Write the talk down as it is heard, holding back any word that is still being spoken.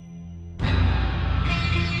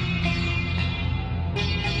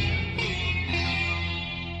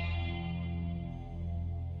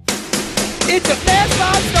It's a Fast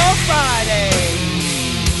Five Star Friday.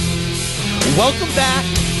 Welcome back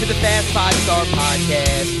to the Fast Five Star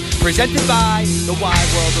Podcast, presented by the Wide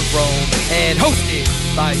World of Rome and hosted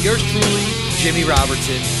by yours truly, Jimmy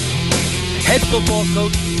Robertson, head football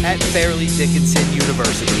coach at Fairleigh Dickinson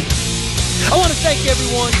University. I want to thank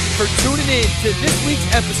everyone for tuning in to this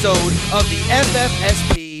week's episode of the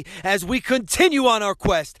FFSP as we continue on our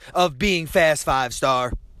quest of being Fast Five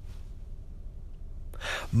Star.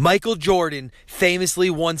 Michael Jordan famously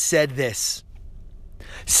once said this: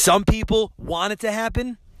 some people want it to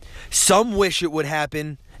happen, some wish it would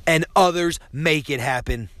happen, and others make it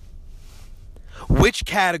happen. Which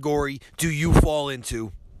category do you fall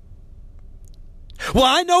into? Well,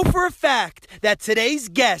 I know for a fact that today's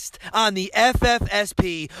guest on the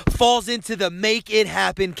FFSP falls into the make it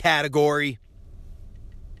happen category.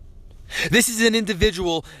 This is an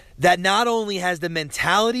individual that not only has the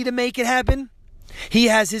mentality to make it happen, he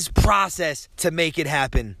has his process to make it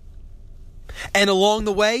happen. And along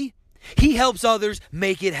the way, he helps others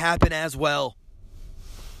make it happen as well.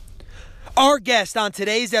 Our guest on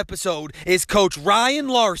today's episode is Coach Ryan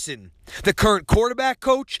Larson, the current quarterback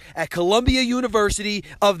coach at Columbia University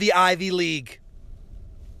of the Ivy League.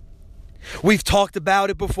 We've talked about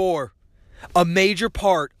it before. A major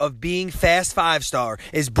part of being Fast Five Star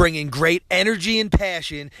is bringing great energy and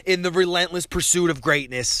passion in the relentless pursuit of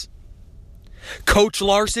greatness. Coach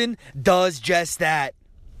Larson does just that.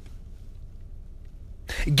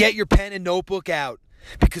 Get your pen and notebook out,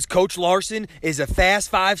 because Coach Larson is a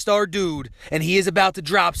Fast Five Star dude, and he is about to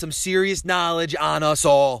drop some serious knowledge on us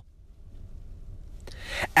all.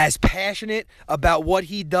 As passionate about what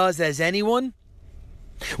he does as anyone,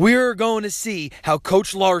 we are going to see how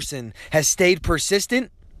Coach Larson has stayed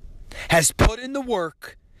persistent, has put in the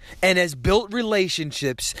work, and has built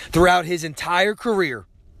relationships throughout his entire career,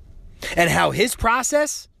 and how his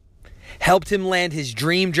process helped him land his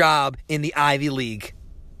dream job in the Ivy League.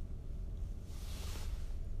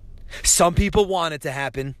 Some people want it to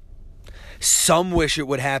happen, some wish it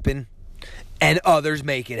would happen, and others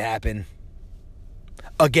make it happen.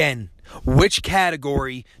 Again, which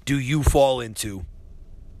category do you fall into?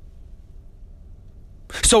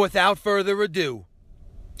 So without further ado,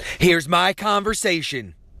 here's my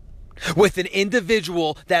conversation with an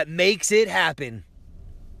individual that makes it happen.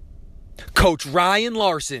 Coach Ryan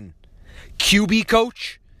Larson, QB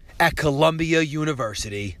coach at Columbia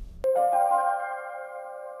University.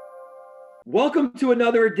 Welcome to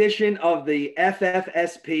another edition of the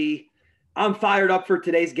FFSP. I'm fired up for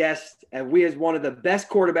today's guest, and we have one of the best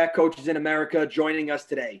quarterback coaches in America joining us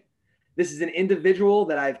today. This is an individual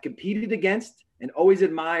that I've competed against and always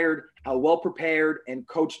admired how well prepared and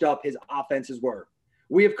coached up his offenses were.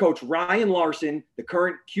 We have Coach Ryan Larson, the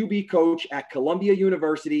current QB coach at Columbia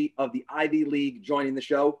University of the Ivy League, joining the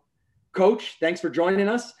show. Coach, thanks for joining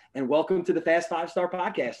us, and welcome to the Fast Five Star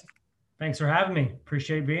Podcast. Thanks for having me.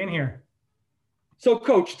 Appreciate being here. So,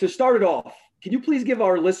 Coach, to start it off, can you please give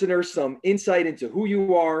our listeners some insight into who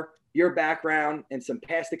you are, your background, and some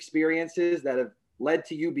past experiences that have led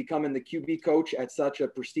to you becoming the QB coach at such a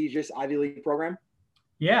prestigious Ivy League program?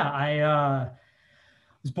 Yeah, I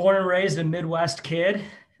was born and raised a Midwest kid.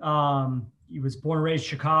 He was born and raised in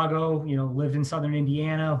Chicago, lived in Southern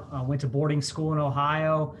Indiana, went to boarding school in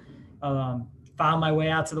Ohio, found my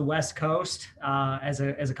way out to the West Coast as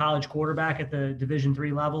a college quarterback at the Division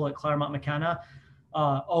III level at Claremont McKenna.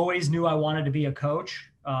 Always knew I wanted to be a coach,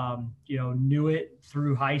 knew it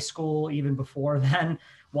through high school, even before then,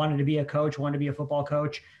 wanted to be a coach, wanted to be a football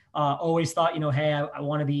coach. Always thought, hey, I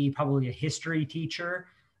want to be probably a history teacher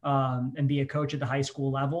and be a coach at the high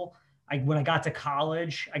school level. When I got to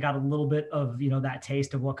college, I got a little bit of, that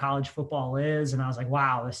taste of what college football is. And I was like,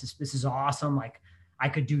 wow, this is awesome. Like I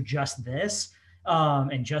could do just this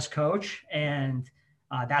and just coach. And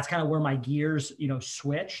that's kind of where my gears,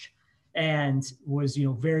 switched, and was,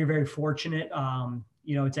 very, very fortunate,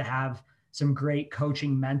 to have some great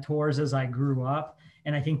coaching mentors as I grew up.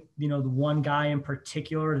 And I think, the one guy in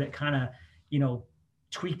particular that kind of,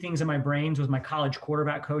 tweaked things in my brains was my college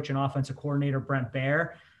quarterback coach and offensive coordinator, Brent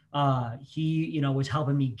Baer. He, was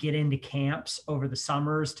helping me get into camps over the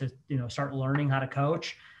summers to, start learning how to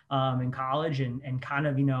coach in college, and kind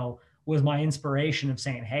of, was my inspiration of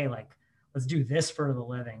saying, hey, like, let's do this for the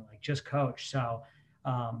living, like just coach. So,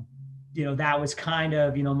 that was kind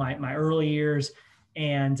of, my early years,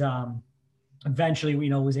 and eventually,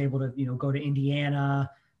 was able to, go to Indiana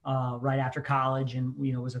right after college, and,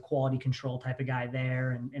 was a quality control type of guy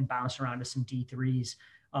there, and bounced around to some D3s.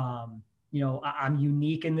 I'm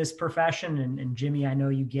unique in this profession, and Jimmy, I know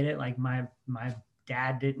you get it. Like my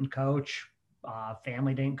dad didn't coach,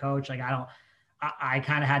 family didn't coach. Like I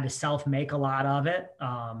kind of had to self-make a lot of it.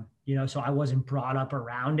 So I wasn't brought up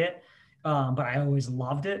around it, but I always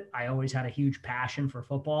loved it. I always had a huge passion for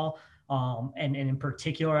football. And in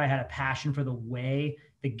particular, I had a passion for the way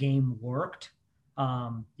the game worked.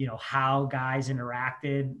 How guys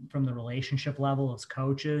interacted from the relationship level as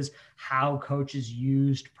coaches, how coaches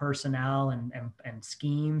used personnel and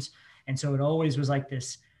schemes. And so it always was like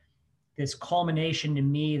this culmination to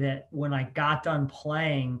me that when I got done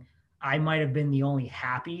playing, I might've been the only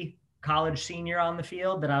happy college senior on the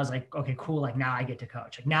field, that I was like, okay, cool. Like now I get to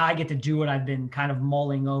coach. Like now I get to do what I've been kind of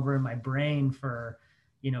mulling over in my brain for,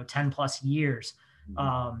 10 plus years.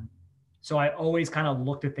 So I always kind of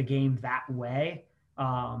looked at the game that way.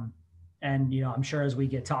 I'm sure as we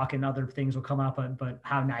get talking, other things will come up, but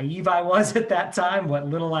how naive I was at that time, what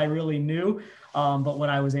little I really knew, but what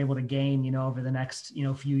I was able to gain, over the next,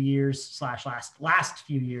 few years / last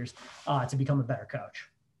few years, to become a better coach.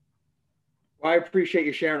 Well, I appreciate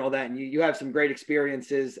you sharing all that, and you have some great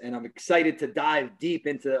experiences, and I'm excited to dive deep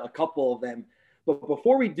into a couple of them. But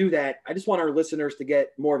before we do that, I just want our listeners to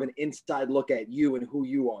get more of an inside look at you and who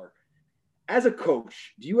you are. As a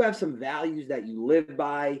coach, do you have some values that you live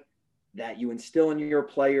by, that you instill in your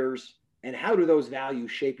players, and how do those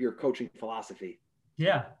values shape your coaching philosophy?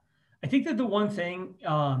 Yeah, I think that the one thing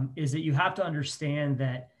is that you have to understand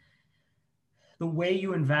that the way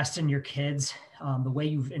you invest in your kids, the way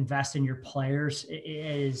you invest in your players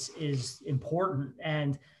is important.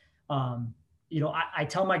 And, I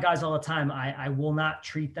tell my guys all the time, I will not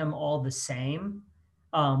treat them all the same,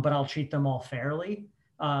 but I'll treat them all fairly.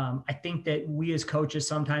 I think that we as coaches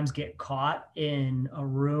sometimes get caught in a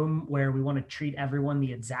room where we want to treat everyone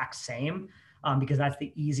the exact same, because that's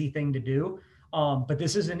the easy thing to do. But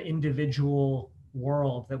this is an individual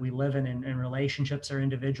world that we live in, and relationships are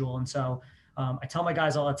individual. And so I tell my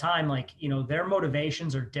guys all the time, like, their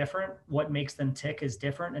motivations are different. What makes them tick is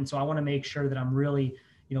different. And so I want to make sure that I'm really,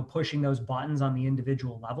 pushing those buttons on the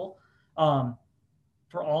individual level.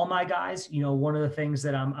 For all my guys, one of the things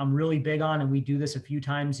that I'm really big on, and we do this a few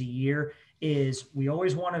times a year, is we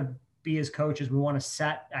always want to be, as coaches, we want to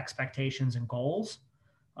set expectations and goals.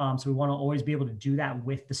 So we want to always be able to do that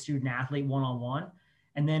with the student athlete one-on-one.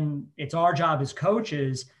 And then it's our job as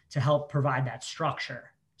coaches to help provide that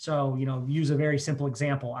structure. So, use a very simple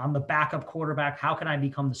example. I'm the backup quarterback. How can I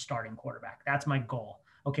become the starting quarterback? That's my goal.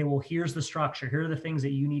 Okay, well, here's the structure. Here are the things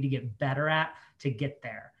that you need to get better at to get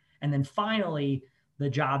there. And then finally, the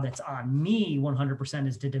job that's on me 100%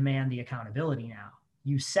 is to demand the accountability now.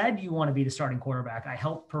 You said you want to be the starting quarterback. I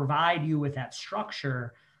helped provide you with that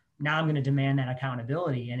structure. Now I'm going to demand that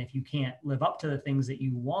accountability. And if you can't live up to the things that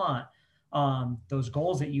you want, those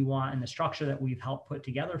goals that you want, and the structure that we've helped put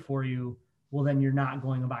together for you, well, then you're not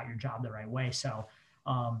going about your job the right way. So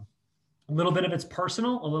a little bit of it's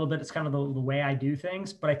personal, a little bit it's kind of the way I do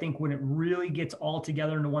things. But I think when it really gets all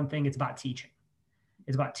together into one thing, it's about teaching.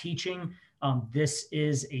 It's about teaching. This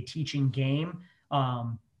is a teaching game.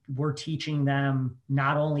 We're teaching them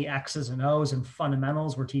not only X's and O's and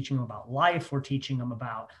fundamentals, we're teaching them about life. We're teaching them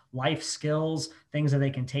about life skills, things that they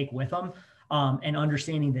can take with them, and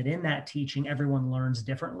understanding that in that teaching, everyone learns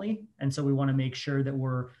differently. And so we want to make sure that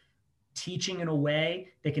we're teaching in a way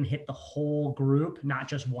that can hit the whole group, not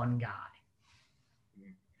just one guy.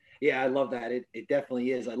 Yeah, I love that. It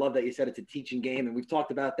definitely is. I love that you said it's a teaching game. And we've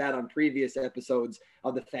talked about that on previous episodes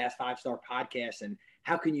of the Fast 5-Star podcast. And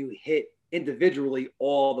how can you hit individually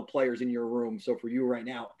all the players in your room? So for you right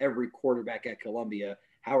now, every quarterback at Columbia,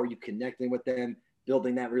 how are you connecting with them,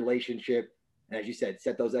 building that relationship? And as you said,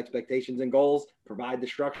 set those expectations and goals, provide the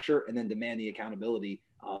structure, and then demand the accountability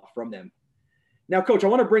from them. Now, Coach, I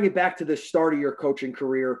want to bring it back to the start of your coaching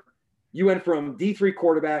career. You went from D3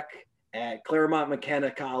 quarterback at Claremont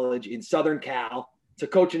McKenna College in Southern Cal to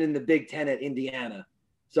coaching in the Big Ten at Indiana.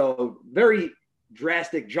 So very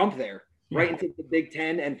drastic jump there, right into the Big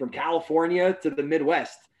Ten, and from California to the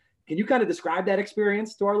Midwest. Can you kind of describe that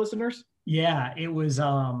experience to our listeners? Yeah, it was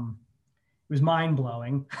mind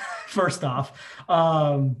blowing. First off,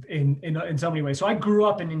 in so many ways. So I grew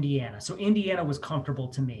up in Indiana. So Indiana was comfortable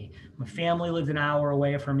to me. My family lived an hour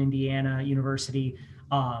away from Indiana University.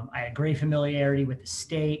 I had great familiarity with the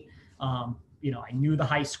state. I knew the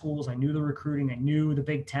high schools, I knew the recruiting, I knew the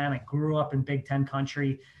Big Ten. I grew up in Big Ten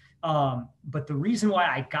country. But the reason why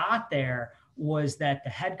I got there was that the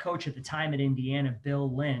head coach at the time at Indiana,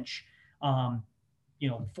 Bill Lynch,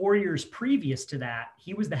 4 years previous to that,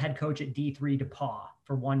 he was the head coach at D3 DePauw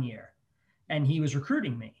for 1 year, and he was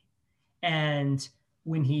recruiting me. And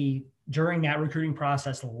when he, during that recruiting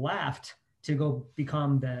process, left to go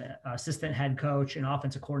become the assistant head coach and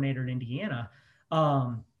offensive coordinator at Indiana,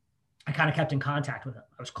 I kind of kept in contact with him.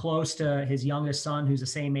 I was close to his youngest son, who's the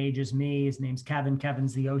same age as me. His name's Kevin.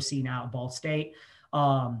 Kevin's the OC now at Ball State.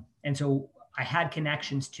 And so I had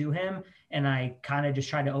connections to him, and I kind of just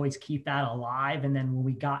tried to always keep that alive. And then when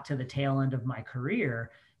we got to the tail end of my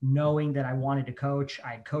career, knowing that I wanted to coach, I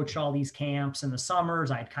had coached all these camps in the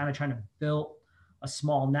summers. I had kind of trying to build a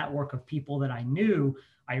small network of people that I knew.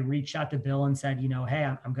 I reached out to Bill and said, hey,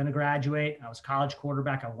 I'm going to graduate. I was a college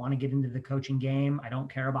quarterback. I want to get into the coaching game. I don't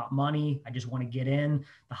care about money. I just want to get in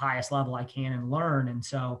the highest level I can and learn. And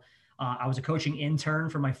so I was a coaching intern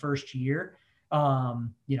for my first year.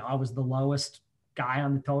 I was the lowest guy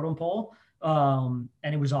on the totem pole. And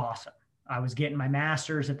it was awesome. I was getting my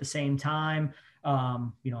master's at the same time. I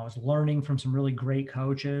was learning from some really great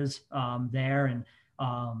coaches there. And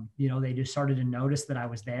they just started to notice that I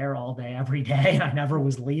was there all day, every day. I never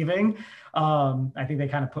was leaving. I think they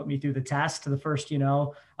kind of put me through the test to the first,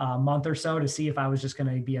 month or so to see if I was just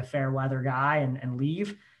going to be a fair weather guy and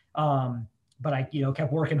leave. But I,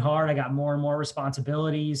 kept working hard. I got more and more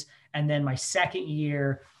responsibilities. And then my second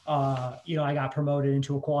year, I got promoted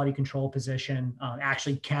into a quality control position.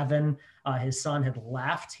 Actually, Kevin, his son, had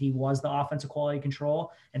left. He was the offensive quality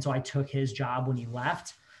control. And so I took his job when he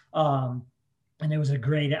left. And it was a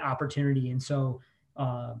great opportunity. And so,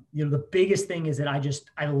 the biggest thing is that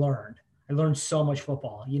I learned so much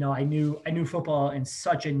football. I knew football in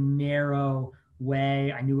such a narrow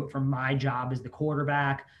way. I knew it from my job as the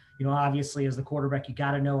quarterback. Obviously as the quarterback, you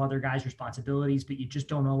got to know other guys' responsibilities, but you just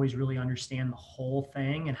don't always really understand the whole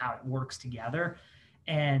thing and how it works together.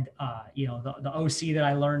 And, the OC that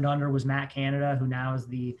I learned under was Matt Canada, who now is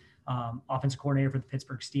the offensive coordinator for the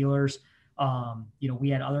Pittsburgh Steelers. We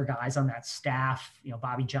had other guys on that staff,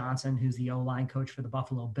 Bobby Johnson, who's the O-line coach for the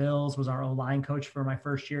Buffalo Bills, was our O-line coach for my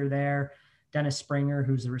first year there. Dennis Springer,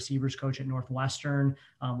 who's the receivers coach at Northwestern,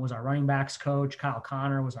 was our running backs coach. Kyle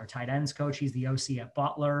Connor was our tight ends coach. He's the OC at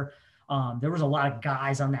Butler. There was a lot of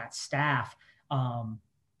guys on that staff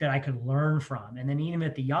that I could learn from. And then even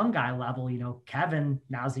at the young guy level, Kevin,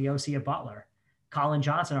 now's the OC at Butler. Colin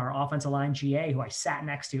Johnson, our offensive line GA, who I sat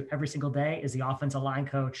next to every single day, is the offensive line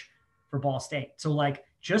coach for Ball State. So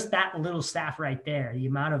just that little staff right there, the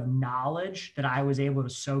amount of knowledge that I was able to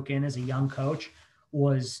soak in as a young coach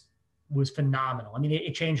was phenomenal. I mean,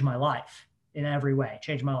 it changed my life in every way. It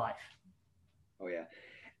changed my life. Oh yeah.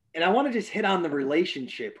 And I want to just hit on the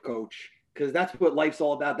relationship, coach, because that's what life's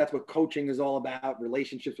all about. That's what coaching is all about.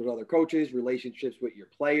 Relationships with other coaches, relationships with your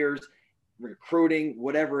players, recruiting,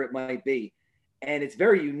 whatever it might be. And it's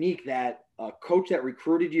very unique that a coach that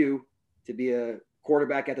recruited you to be a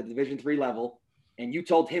quarterback at the Division III level, and you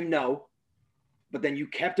told him no, but then you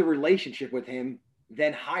kept a relationship with him,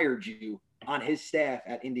 then hired you on his staff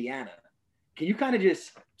at Indiana. Can you kind of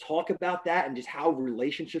just talk about that and just how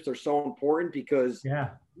relationships are so important? Because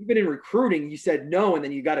even in recruiting, you said no, and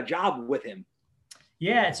then you got a job with him.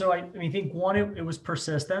 Yeah. So I think one, it was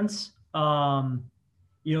persistence. The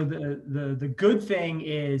good thing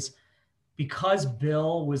is, because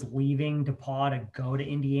Bill was leaving DePaul to go to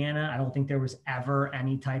Indiana, I don't think there was ever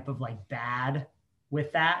any type of bad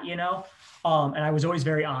with that, and I was always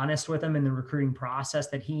very honest with him in the recruiting process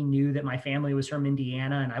that he knew that my family was from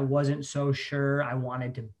Indiana and I wasn't so sure I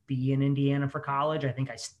wanted to be in Indiana for college. I think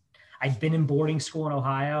I'd been in boarding school in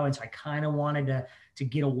Ohio. And so I kind of wanted to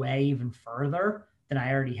get away even further than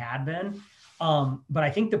I already had been. But I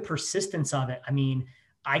think the persistence of it,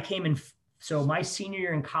 I came in. So my senior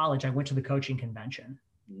year in college, I went to the coaching convention.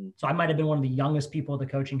 So I might've been one of the youngest people at the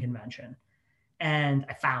coaching convention, and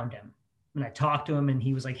I found him and I talked to him, and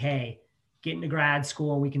he was like, "Hey, get into grad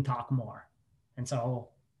school and we can talk more." And so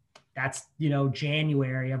that's,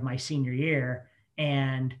 January of my senior year,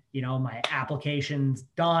 and, my application's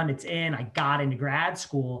done, it's in, I got into grad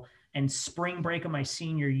school, and spring break of my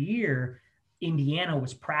senior year, Indiana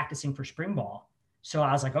was practicing for spring ball. So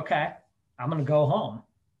I was like, okay, I'm going to go home.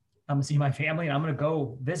 I'm going to see my family and I'm going to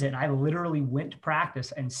go visit. And I literally went to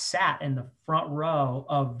practice and sat in the front row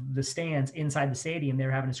of the stands inside the stadium. They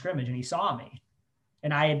were having a scrimmage, and he saw me.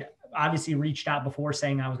 And I had obviously reached out before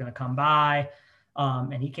saying I was going to come by.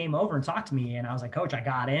 And he came over and talked to me, and I was like, "Coach, I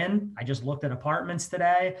got in. I just looked at apartments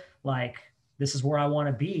today. This is where I want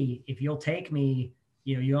to be. If you'll take me,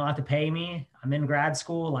 you don't have to pay me. I'm in grad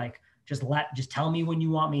school. Just tell me when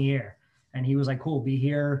you want me here." And he was like, "Cool, be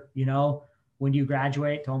here, when do you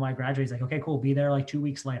graduate?" Told him I graduate. He's like, "Okay, cool. Be there 2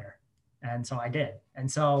 weeks later." And so I did.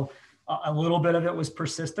 And so a little bit of it was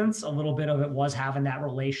persistence. A little bit of it was having that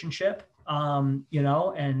relationship, and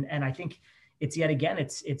I think it's yet again,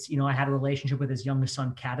 it's, I had a relationship with his youngest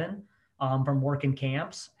son, Kevin, from working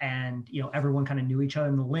camps, and, everyone kind of knew each other.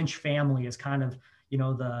 And the Lynch family is kind of,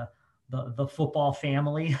 the football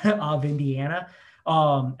family of Indiana.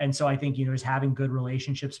 And so I think, just having good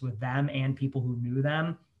relationships with them and people who knew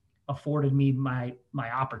them afforded me my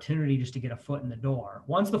opportunity just to get a foot in the door.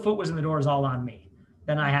 Once the foot was in the door, is all on me.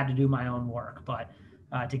 Then I had to do my own work. But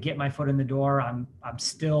to get my foot in the door, I'm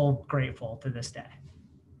still grateful to this day.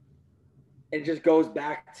 It just goes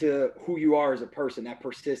back to who you are as a person, that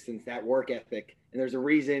persistence, that work ethic. And there's a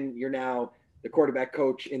reason you're now the quarterback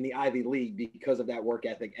coach in the Ivy League because of that work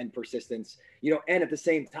ethic and persistence, and at the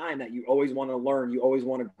same time that you always want to learn, you always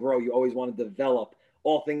want to grow, you always want to develop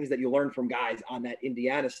all things that you learn from guys on that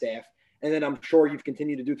Indiana staff. And then I'm sure you've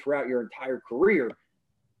continued to do throughout your entire career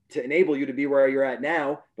to enable you to be where you're at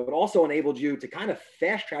now, but also enabled you to kind of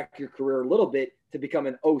fast track your career a little bit to become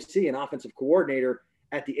an OC, an offensive coordinator,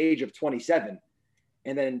 at the age of 27.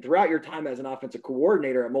 And then throughout your time as an offensive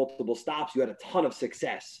coordinator at multiple stops, you had a ton of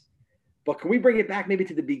success. But can we bring it back maybe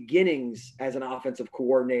to the beginnings as an offensive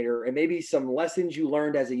coordinator and maybe some lessons you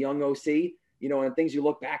learned as a young OC, and things you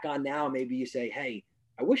look back on now, maybe you say, hey,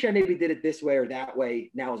 I wish I maybe did it this way or that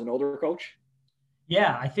way now as an older coach?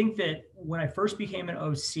 Yeah, I think that when I first became an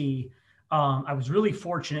OC, I was really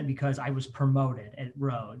fortunate because I was promoted at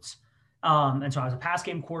Rhodes. And so I was a pass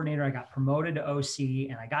game coordinator. I got promoted to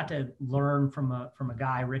OC, and I got to learn from a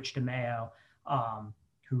guy, Rich DeMeo,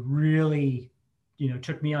 who really,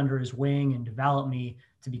 took me under his wing and developed me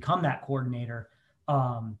to become that coordinator.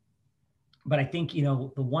 But I think,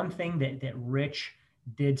 the one thing that Rich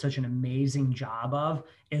did such an amazing job of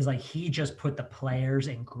is he just put the players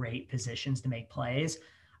in great positions to make plays.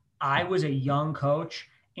 I was a young coach,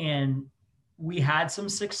 and we had some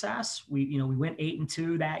success. We went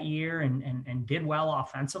 8-2 that year and did well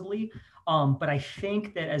offensively. But I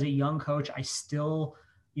think that as a young coach, I still,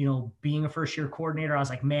 being a first year coordinator, I was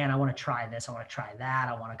like, man, I want to try this. I want to try that.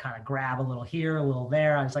 I want to kind of grab a little here, a little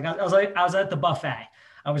there. I was at the buffet.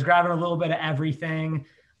 I was grabbing a little bit of everything.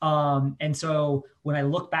 And so when I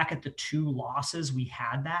look back at the 2 losses we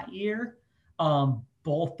had that year,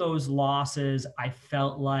 both those losses, I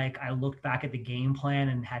felt like I looked back at the game plan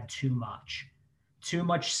and had too much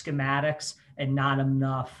schematics and not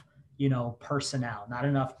enough, personnel, not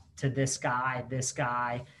enough to this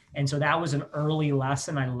guy. And so that was an early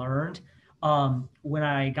lesson I learned. When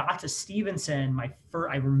I got to Stevenson,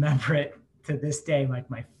 I remember it to this day,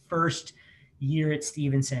 my first year at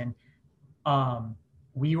Stevenson,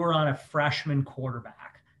 we were on a freshman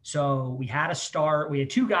quarterback. So we had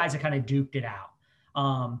 2 guys that kind of duked it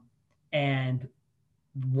out. And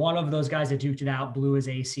one of those guys that duked it out blew his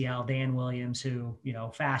ACL, Dan Williams, who,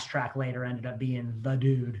 fast track later ended up being the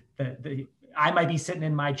dude I might be sitting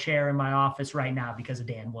in my chair in my office right now because of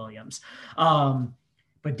Dan Williams.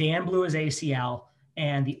 But Dan blew his ACL,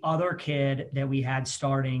 and the other kid that we had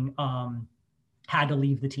starting had to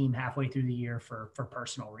leave the team halfway through the year for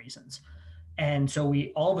personal reasons. And so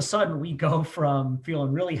all of a sudden we go from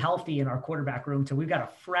feeling really healthy in our quarterback room to we've got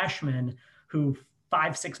a freshman who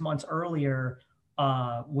 5-6 months earlier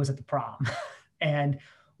was at the prom. And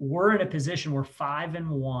we're in a position where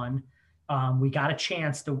 5-1. We got a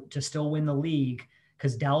chance to still win the league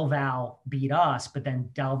because Del Val beat us, but then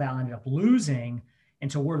Del Val ended up losing.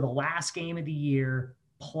 And so we're the last game of the year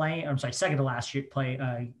second to last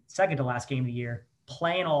game of the year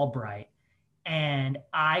playing Albright. And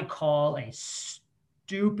I call a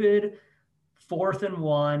stupid 4th and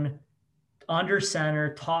 1 under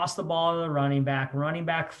center, toss the ball to the running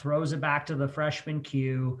back throws it back to the freshman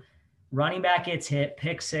Q, running back gets hit,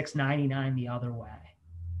 pick 6, 99 the other way.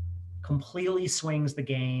 Completely swings the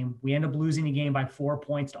game. We end up losing the game by 4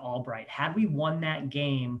 points to Albright. Had we won that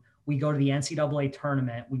game, we go to the NCAA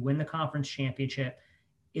tournament. We win the conference championship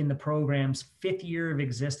in the program's 5th year of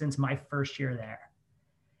existence, my first year there.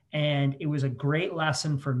 And it was a great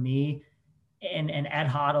lesson for me. And Ed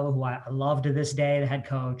Hotto, who I love to this day, the head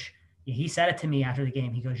coach, he said it to me after the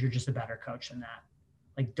game. He goes, "You're just a better coach than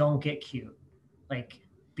that. Don't get cute.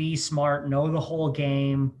 Be smart, know the whole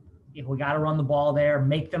game. If we got to run the ball there,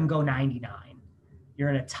 make them go 99. You're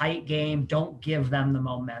in a tight game. Don't give them the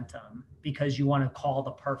momentum because you want to call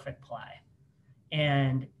the perfect play."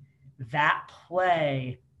 And that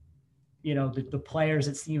play, the players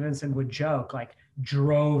at Stevenson would joke,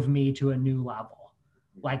 drove me to a new level.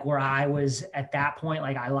 Where I was at that point,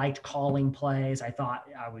 I liked calling plays. I thought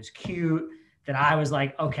I was cute, that I was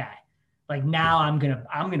okay, now I'm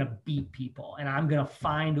going to beat people, and I'm going to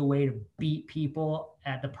find a way to beat people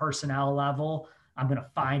at the personnel level. I'm going to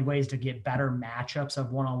find ways to get better matchups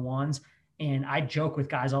of one-on-ones. And I joke with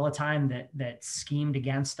guys all the time that schemed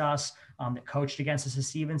against us, that coached against us at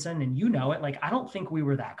Stevenson. And it, I don't think we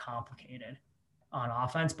were that complicated on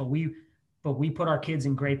offense, but but we put our kids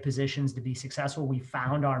in great positions to be successful. We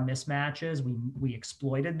found our mismatches. We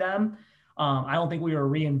exploited them. I don't think we were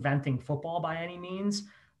reinventing football by any means.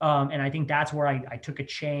 And I think that's where I took a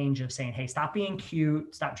change of saying, hey, stop being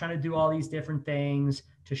cute, stop trying to do all these different things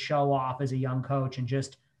to show off as a young coach, and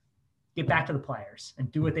just get back to the players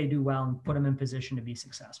and do what they do well and put them in position to be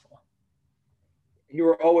successful. You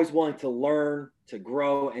were always willing to learn, to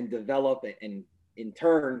grow and develop, and in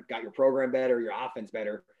turn got your program better, your offense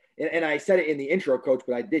better. And I said it in the intro, Coach,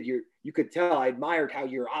 but I did. You could tell I admired how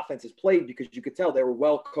your offenses played, because you could tell they were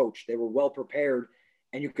well coached, they were well prepared,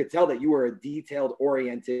 and you could tell that you were a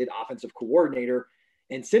detailed-oriented offensive coordinator.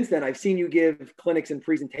 And since then, I've seen you give clinics and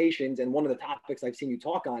presentations, and one of the topics I've seen you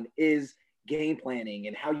talk on is game planning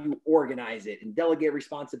and how you organize it and delegate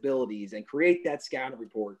responsibilities and create that scouting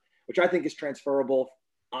report, which I think is transferable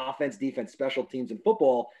offense, defense, special teams, and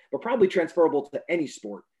football, but probably transferable to any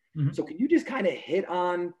sport. Mm-hmm. So can you just kind of hit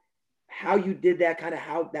on how you did that, kind of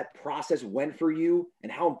how that process went for you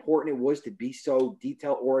and how important it was to be so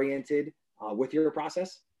detail-oriented with your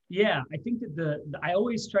process? Yeah, I think that I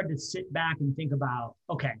always tried to sit back and think about,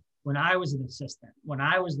 okay, when I was an assistant, when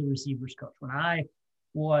I was the receivers coach, when I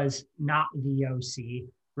was not the OC,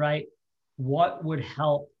 right? What would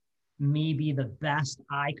help me be the best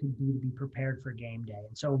I could do to be prepared for game day?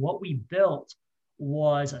 And so what we built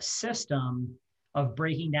was a system of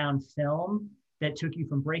breaking down film that took you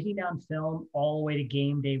from breaking down film all the way to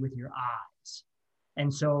game day with your eyes.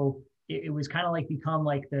 And so it was kind of like become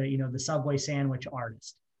like the Subway sandwich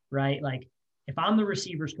artist, right? Like if I'm the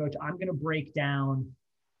receivers coach, I'm going to break down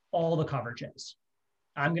all the coverages.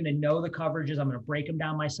 I'm going to know the coverages. I'm going to break them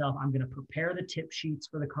down myself. I'm going to prepare the tip sheets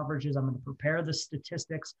for the coverages. I'm going to prepare the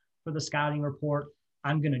statistics for the scouting report.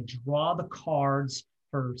 I'm going to draw the cards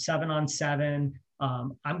for 7-on-7.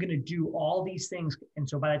 I'm going to do all these things. And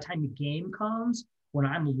so by the time the game comes, when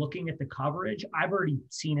I'm looking at the coverage, I've already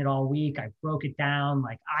seen it all week. I broke it down.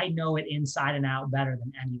 Like I know it inside and out better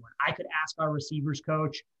than anyone. I could ask our receivers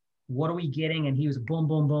coach, what are we getting? And he was boom,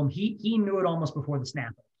 boom, boom. He knew it almost before the snap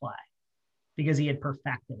of the play because he had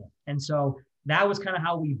perfected it. And so that was kind of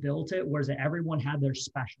how we built it, was that everyone had their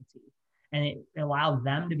specialty, and it allowed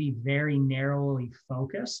them to be very narrowly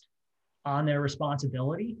focused on their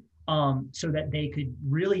responsibility, so that they could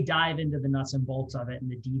really dive into the nuts and bolts of it and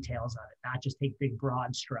the details of it, not just take big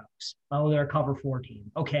broad strokes. Oh, they're a cover 4 team.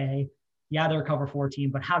 Okay. Yeah, they're a cover 4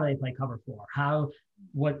 team, but how do they play cover 4?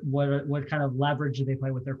 What kind of leverage do they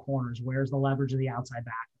play with their corners? Where's the leverage of the outside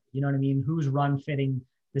back? You know what I mean? Who's run fitting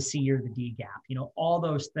the C or the D gap? All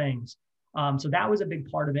those things. So that was a big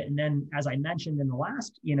part of it. And then, as I mentioned in the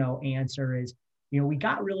last, answer is, we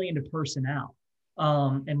got really into personnel.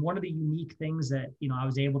 And one of the unique things that, I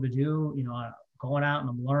was able to do, going out and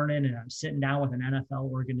I'm learning and I'm sitting down with an NFL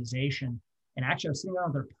organization, and actually I was sitting down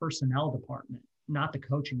with their personnel department, not the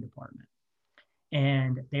coaching department.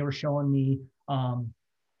 And they were showing me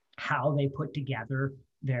how they put together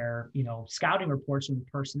their, scouting reports from the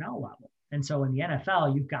personnel level. And so in the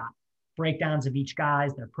NFL, you've got breakdowns of each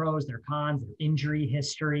guy's, their pros, their cons, their injury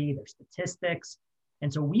history, their statistics.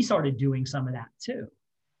 And so we started doing some of that too,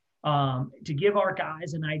 to give our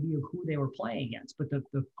guys an idea of who they were playing against. But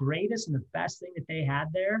the greatest and the best thing that they had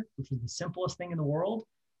there, which was the simplest thing in the world,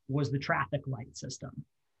 was the traffic light system.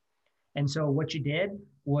 And so what you did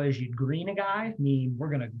was you'd green a guy, meaning we're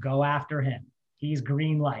going to go after him. He's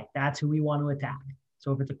green light. That's who we want to attack.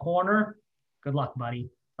 So if it's a corner, good luck, buddy.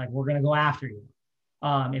 Like, we're going to go after you.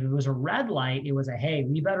 If it was a red light, it was hey,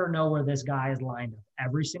 we better know where this guy is lined up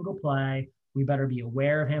every single play. We better be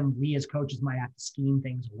aware of him. We as coaches might have to scheme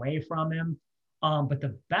things away from him. But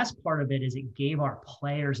the best part of it is it gave our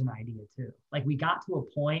players an idea too. Like, we got to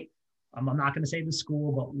a point, I'm not going to say the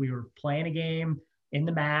school, but we were playing a game in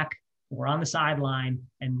the MAC. We're on the sideline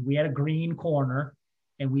and we had a green corner,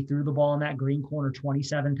 and we threw the ball in that green corner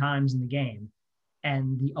 27 times in the game.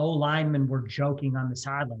 And the O linemen were joking on the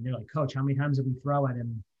sideline. They're like, Coach, how many times did we throw at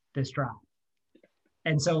him this drive?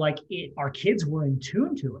 And so our kids were in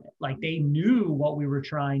tune to it. Like, they knew what we were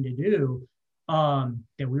trying to do, that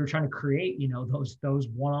we were trying to create, those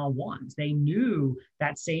one-on-ones. They knew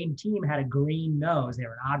that same team had a green nose. They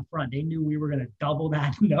were an odd front. They knew we were going to double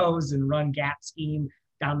that nose and run gap scheme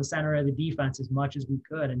down the center of the defense as much as we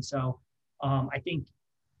could. And so I think,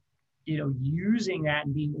 using that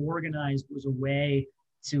and being organized was a way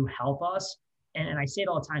to help us. And I say it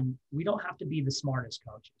all the time, we don't have to be the smartest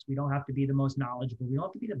coaches. We don't have to be the most knowledgeable. We don't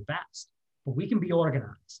have to be the best, but we can be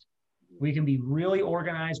organized. We can be really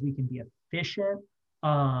organized. We can be efficient.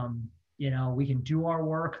 We can do our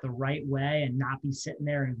work the right way and not be sitting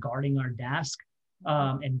there and guarding our desk.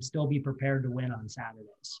 and still be prepared to win on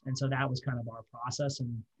Saturdays. And so that was kind of our process.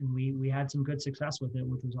 And we had some good success with it,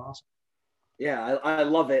 which was awesome. Yeah, I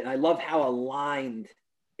love it. I love how aligned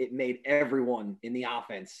it made everyone in the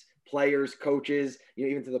offense, players, coaches,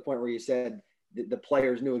 even to the point where you said the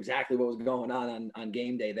players knew exactly what was going on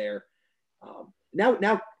game day there.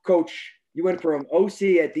 Now, Coach, you went from OC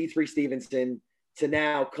at D3 Stevenson to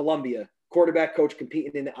now Columbia, quarterback coach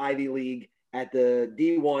competing in the Ivy League at the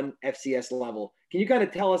D1 FCS level. Can you kind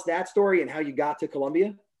of tell us that story and how you got to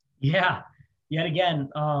Columbia? Yeah, yet again,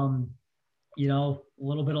 a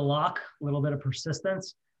little bit of luck, a little bit of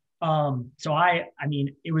persistence. So I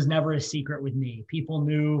mean, it was never a secret with me. People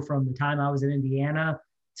knew from the time I was in Indiana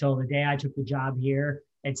till the day I took the job here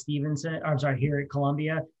at here at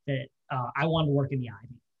Columbia, that I wanted to work in the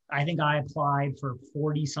Ivy. I think I applied for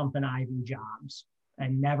 40 something Ivy jobs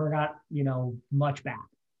and never got, much back.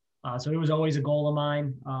 So it was always a goal of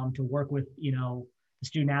mine to work with, the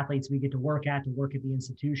student athletes we get to work at the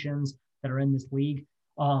institutions that are in this league.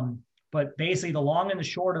 But basically the long and the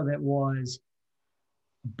short of it was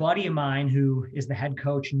a buddy of mine who is the head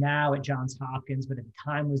coach now at Johns Hopkins, but at the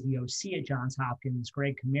time was the OC at Johns Hopkins,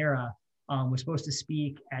 Greg Kamira, was supposed to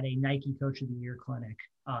speak at a Nike Coach of the Year clinic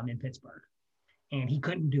in Pittsburgh. And he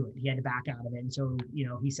couldn't do it. He had to back out of it. And so,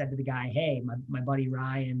 he said to the guy, hey, my buddy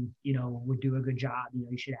Ryan, would do a good job.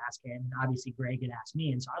 You should ask him. And obviously Greg had asked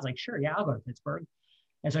me. And so I was like, sure, yeah, I'll go to Pittsburgh.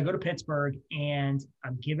 And so I go to Pittsburgh and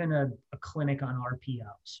I'm given a clinic on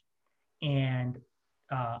RPOs. And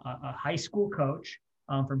a high school coach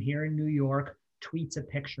from here in New York tweets a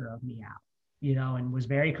picture of me out, and was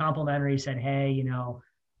very complimentary. He said, hey,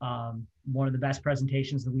 one of the best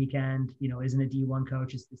presentations of the weekend, isn't a D1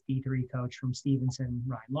 coach, it's this D3 coach from Stevenson,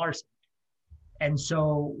 Ryan Larson. And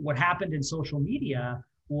so what happened in social media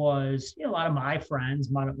was, a lot of my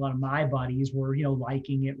friends, a lot of my buddies were,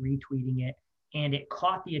 liking it, retweeting it, and it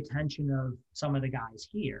caught the attention of some of the guys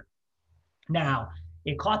here. Now,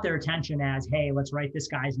 it caught their attention as, hey, let's write this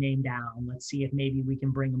guy's name down. Let's see if maybe we can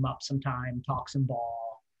bring him up sometime, talk some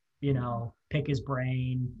ball, pick his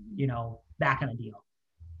brain, that kind of deal.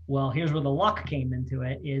 Well, here's where the luck came into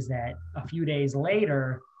it, is that a few days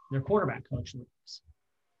later, their quarterback coach leaves.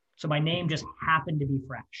 So my name just happened to be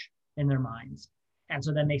fresh in their minds. And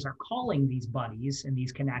so then they start calling these buddies and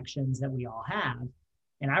these connections that we all have.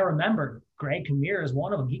 And I remember Greg Kamira is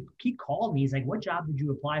one of them. He called me. He's like, what job did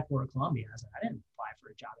you apply for at Columbia? I said, I didn't apply for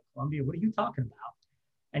a job at Columbia. What are you talking about?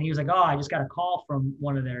 And he was like, oh, I just got a call from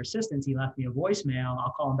one of their assistants. He left me a voicemail.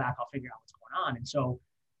 I'll call him back. I'll figure out what's going on. And so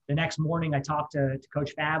the next morning, I talked to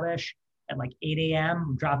Coach Fabish at like 8 a.m.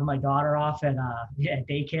 I'm dropping my daughter off at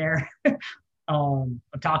daycare. I'm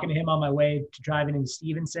talking to him on my way to driving into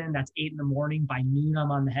Stevenson. That's 8 a.m. By noon,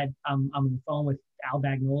 I'm on the phone with Al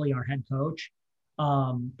Bagnoli, our head coach.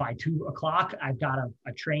 By 2 o'clock, I've got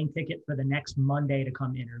a train ticket for the next Monday to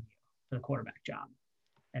come interview for the quarterback job.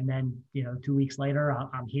 And then, 2 weeks later,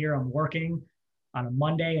 I'm here, I'm working on a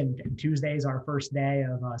Monday, and Tuesday is our first day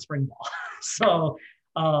of spring ball. So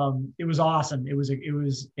it was awesome. It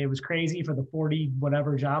was crazy. For the 40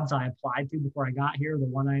 whatever jobs I applied to before I got here, the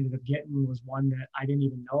one I ended up getting was one that I didn't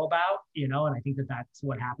even know about, and I think that's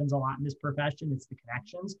what happens a lot in this profession. It's the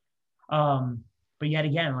connections. But yet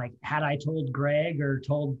again, like, had I told Greg or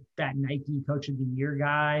told that Nike Coach of the Year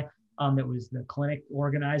guy that was the clinic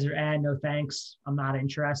organizer, no thanks, I'm not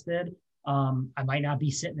interested, I might not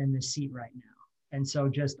be sitting in this seat right now. And so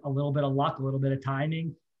just a little bit of luck, a little bit of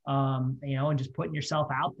timing, and just putting yourself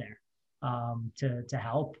out there to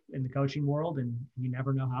help in the coaching world. And you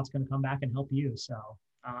never know how it's going to come back and help you. So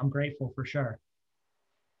I'm grateful for sure.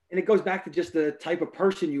 And it goes back to just the type of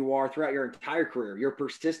person you are throughout your entire career. You're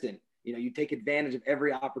persistent. You take advantage of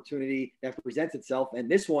every opportunity that presents itself. And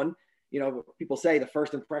this one, people say the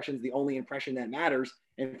first impression is the only impression that matters.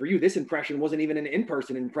 And for you, this impression wasn't even an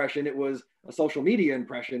in-person impression. It was a social media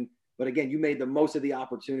impression. But again, you made the most of the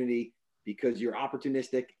opportunity because you're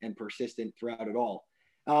opportunistic and persistent throughout it all.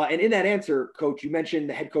 And in that answer, Coach, you mentioned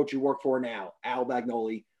the head coach you work for now, Al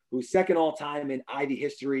Bagnoli, who's second all time in Ivy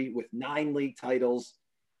history with 9 league titles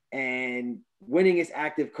and winning as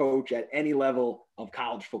active coach at any level of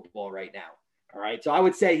college football right now. All right. So I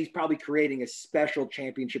would say he's probably creating a special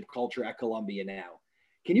championship culture at Columbia now.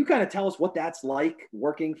 Can you kind of tell us what that's like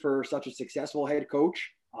working for such a successful head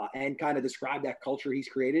coach and kind of describe that culture he's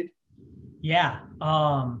created? Yeah.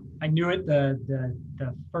 I knew it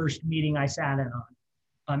the first meeting I sat in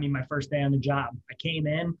on. My first day on the job. I came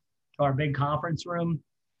in to our big conference room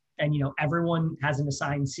and, everyone has an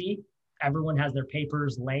assigned seat. Everyone has their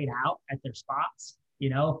papers laid out at their spots.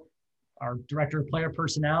 Our director of player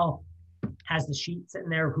personnel has the sheet sitting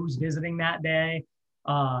there, who's visiting that day.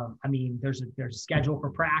 I mean, there's a schedule for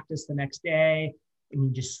practice the next day. I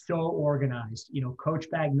mean, just so organized. You know, Coach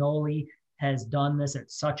Bagnoli has done this at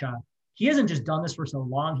he hasn't just done this for so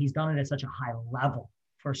long, he's done it at such a high level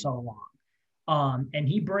for so long. And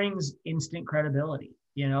he brings instant credibility.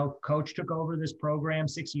 You know, Coach took over this program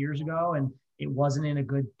 6 years ago and it wasn't in a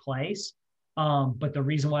good place. But the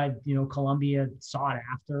reason why, you know, Columbia sought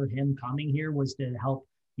after him coming here was to help,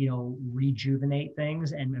 you know, rejuvenate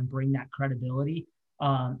things and bring that credibility.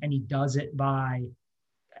 And he does it by,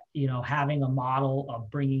 you know, having a model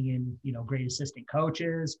of bringing in, you know, great assistant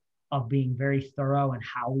coaches, of being very thorough in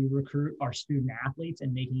how we recruit our student athletes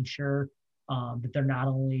and making sure that they're not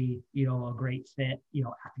only, you know, a great fit, you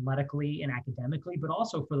know, athletically and academically, but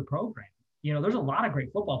also for the program. You know, there's a lot of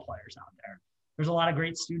great football players out there. There's a lot of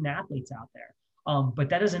great student athletes out there. But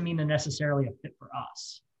that doesn't mean they're necessarily a fit for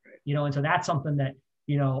us, you know? And so that's something that,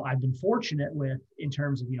 you know, I've been fortunate with in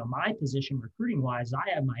terms of, you know, my position recruiting wise. I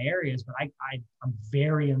have my areas, but I'm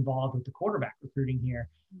very involved with the quarterback recruiting here.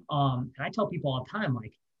 And I tell people all the time,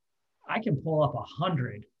 like, I can pull up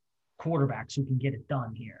 100 quarterbacks who can get it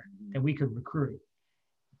done here that we could recruit,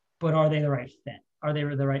 but are they the right fit? Are they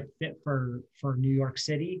the right fit for New York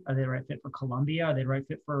City? Are they the right fit for Columbia? Are they the right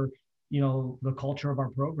fit for, you know, the culture of our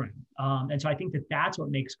program? And so I think that that's what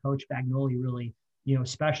makes Coach Bagnoli really, you know,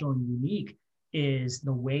 special and unique, is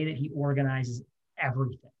the way that he organizes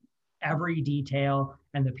everything, every detail,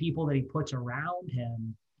 and the people that he puts around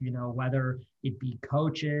him, you know, whether it be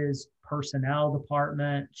coaches, personnel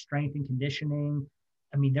department, strength and conditioning.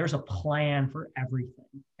 I mean, there's a plan for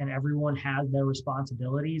everything, and everyone has their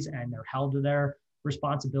responsibilities and they're held to their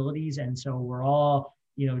responsibilities. And so we're all,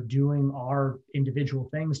 you know, doing our individual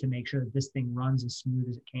things to make sure that this thing runs as smooth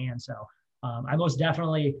as it can. So I most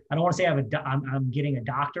definitely, I don't want to say I'm getting a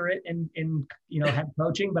doctorate in, you know, head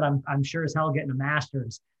coaching, but I'm sure as hell getting a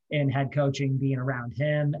master's in head coaching, being around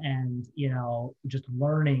him and, you know, just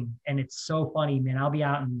learning. And it's so funny, man. I'll be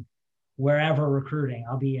out in wherever recruiting.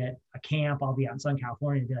 I'll be at a camp. I'll be out in Southern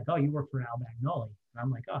California and be like, "Oh, you work for Al Bagnoli." And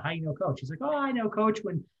I'm like, "Oh, how you know Coach?" He's like, "Oh, I know Coach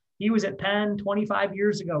when he was at Penn 25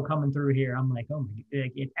 years ago coming through here." I'm like, "Oh my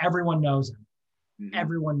God." Everyone knows him. Mm-hmm.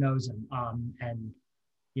 Everyone knows him. And,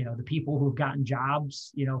 you know, the people who've gotten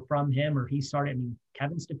jobs, you know, from him or he started, I mean,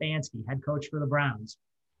 Kevin Stefanski, head coach for the Browns,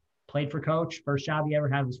 played for Coach. First job he ever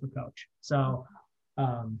had was for Coach. So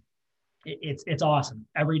it's awesome.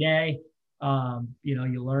 Every day, you know,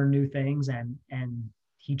 you learn new things, and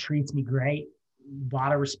he treats me great, a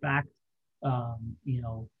lot of respect, you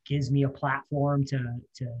know, gives me a platform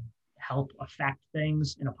to help affect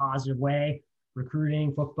things in a positive way,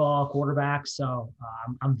 recruiting, football, quarterbacks. So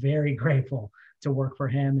I'm very grateful to work for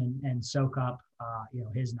him and soak up, you know,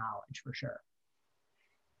 his knowledge for sure.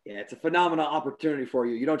 Yeah, it's a phenomenal opportunity for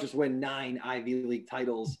you. You don't just win 9 Ivy League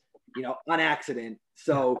titles, you know, on accident.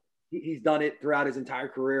 So he's done it throughout his entire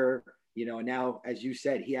career, you know, and now, as you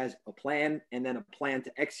said, he has a plan and then a plan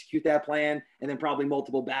to execute that plan, and then probably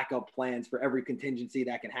multiple backup plans for every contingency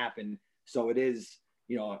that can happen. So it is,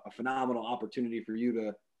 you know, a phenomenal opportunity for you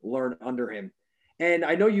to learn under him. And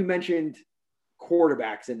I know you mentioned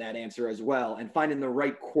quarterbacks in that answer as well, and finding the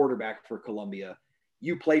right quarterback for Columbia.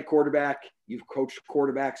 You played quarterback. You've coached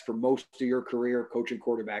quarterbacks for most of your career, coaching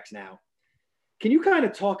quarterbacks now. Can you kind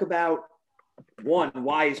of talk about, one,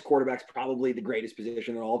 why is quarterbacks probably the greatest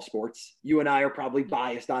position in all of sports? You and I are probably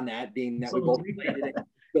biased on that, being that we both played it and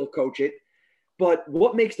still coach it. But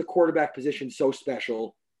what makes the quarterback position so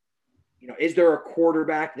special? You know, is there a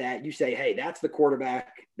quarterback that you say, hey, that's the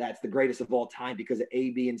quarterback that's the greatest of all time because of A,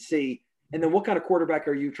 B, and C? And then what kind of quarterback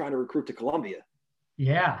are you trying to recruit to Columbia?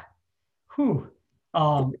 Yeah.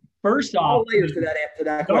 First off, layers to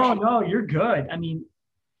that question. No, you're good. I mean,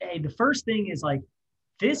 hey, the first thing is like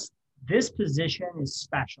this position is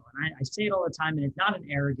special. And I say it all the time, and it's not an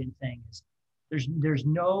arrogant thing. There's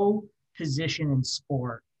no position in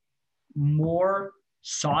sport more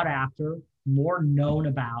sought after, more known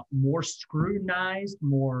about, more scrutinized,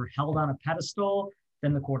 more held on a pedestal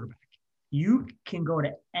than the quarterback. You can go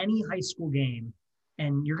to any high school game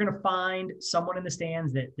and you're going to find someone in the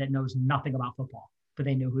stands that knows nothing about football, but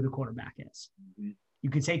they know who the quarterback is. Mm-hmm. You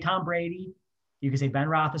could say Tom Brady. You can say Ben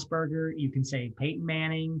Roethlisberger. You can say Peyton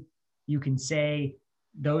Manning. You can say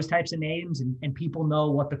those types of names, and people know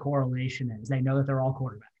what the correlation is. They know that they're all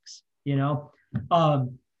quarterbacks, you know?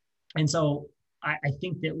 And so I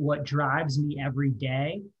think that what drives me every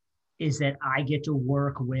day is that I get to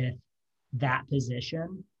work with that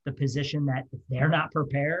position, the position that if they're not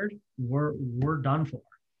prepared, we're done for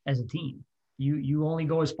as a team. You only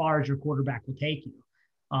go as far as your quarterback will take you.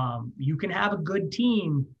 You can have a good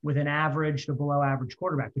team with an average to below average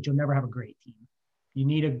quarterback, but you'll never have a great team.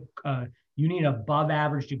 You You need an above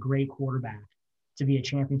average to great quarterback to be a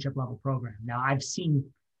championship level program. Now I've seen,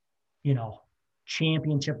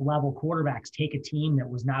 championship level quarterbacks take a team that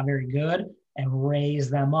was not very good and raise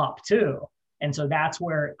them up too. And so that's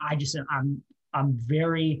where I'm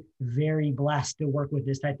very, very blessed to work with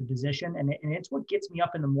this type of position. And it's what gets me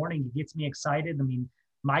up in the morning. It gets me excited. I mean,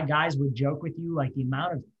 my guys would joke with you, like the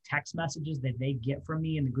amount of text messages that they get from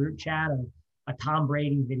me in the group chat of a Tom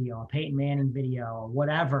Brady video, a Peyton Manning video, or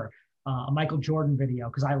whatever, a Michael Jordan video,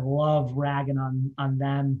 because I love ragging on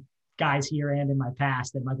them guys here and in my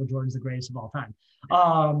past that Michael Jordan's the greatest of all time.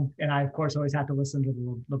 And I, of course, always have to listen to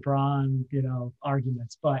the LeBron,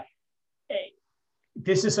 arguments. But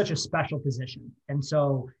this is such a special position. And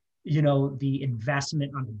so, the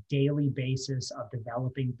investment on a daily basis of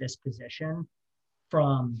developing this position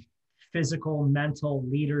from physical, mental,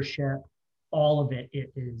 leadership, all of it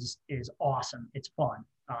is awesome. It's fun.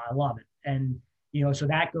 I love it. And, so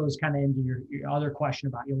that goes kind of into your other question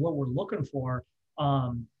about, what we're looking for.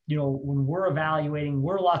 When we're evaluating,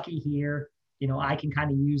 we're lucky here, I can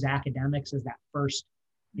kind of use academics as that first,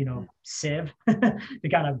 sieve to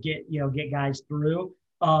kind of get guys through.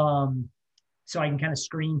 So I can kind of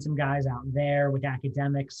screen some guys out there with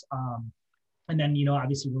academics. And then,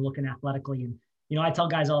 obviously we're looking athletically, and, I tell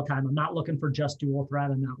guys all the time, I'm not looking for just dual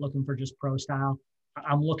threat. I'm not looking for just pro style.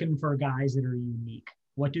 I'm looking for guys that are unique.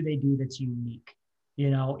 What do they do that's unique?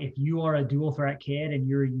 If you are a dual threat kid and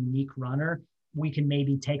you're a unique runner, we can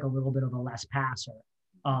maybe take a little bit of a less passer.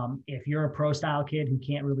 If you're a pro style kid who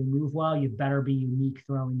can't really move well, you better be unique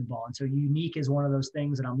throwing the ball. And so unique is one of those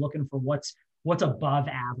things that I'm looking for. What's above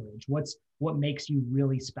average? What makes you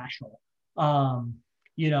really special? And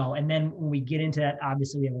then when we get into that,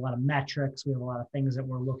 obviously we have a lot of metrics. We have a lot of things that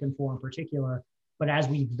we're looking for in particular. But as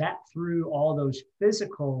we vet through all those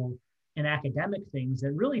physical and academic things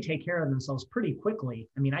that really take care of themselves pretty quickly.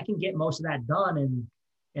 I mean, I can get most of that done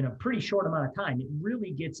in a pretty short amount of time. It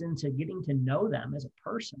really gets into getting to know them as a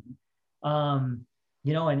person. And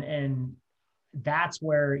that's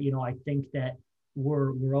where, I think that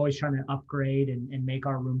we're always trying to upgrade and make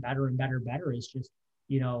our room better and better is just,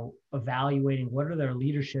 evaluating what are their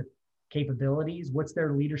leadership capabilities, what's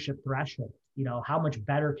their leadership threshold, how much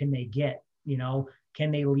better can they get,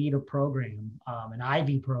 can they lead a program, an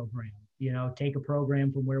Ivy program, take a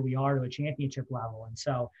program from where we are to a championship level. And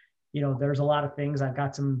so, there's a lot of things. I've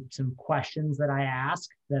got some questions that I ask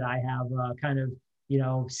that I have kind of,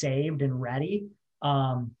 saved and ready.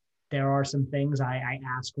 There are some things I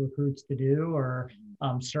ask recruits to do, or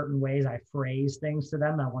certain ways I phrase things to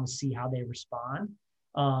them. I want to see how they respond.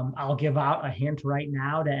 I'll give out a hint right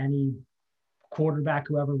now to any quarterback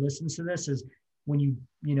who ever listens to this is when you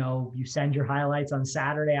send your highlights on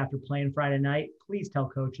Saturday after playing Friday night, please tell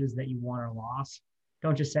coaches that you won or lost.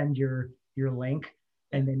 Don't just send your link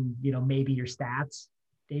and then, maybe your stats.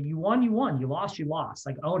 Dave, you won, you won. You lost, you lost.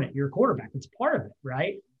 Like, own it. You're a quarterback. It's part of it,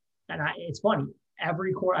 right? And it's funny.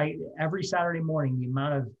 Every Saturday morning, the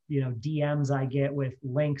amount of, DMs I get with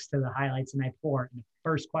links to the highlights the night before, and the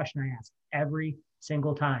first question I ask every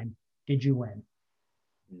single time, did you win?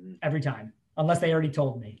 Mm-hmm. Every time, unless they already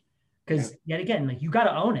told me. Because yet again, like, you got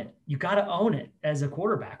to own it. You got to own it as a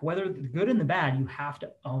quarterback, whether the good and the bad, you have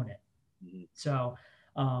to own it. Mm-hmm. So,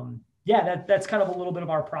 that's kind of a little bit of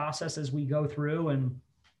our process as we go through. And,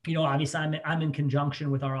 obviously I'm in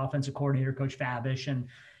conjunction with our offensive coordinator, Coach Fabish, and,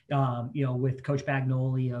 with Coach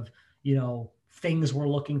Bagnoli of, things we're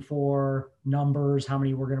looking for, numbers, how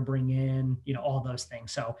many we're going to bring in, all those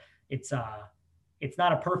things. So it's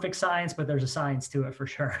not a perfect science, but there's a science to it for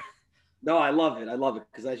sure. No, I love it.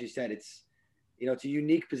 Because as you said, it's a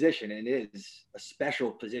unique position, and it is a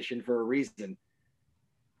special position for a reason.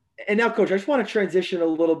 And now, Coach, I just want to transition a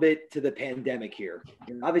little bit to the pandemic here.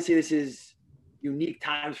 Obviously, this is unique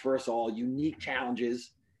times for us all, unique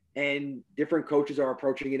challenges, and different coaches are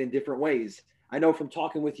approaching it in different ways. I know from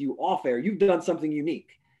talking with you off air, you've done something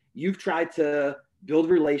unique. You've tried to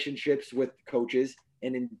build relationships with coaches,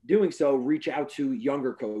 and in doing so, reach out to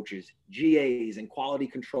younger coaches, GAs, and quality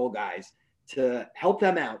control guys to help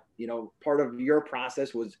them out. Part of your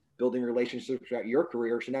process was building relationships throughout your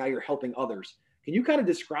career, so now you're helping others. Can you kind of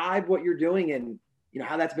describe what you're doing and,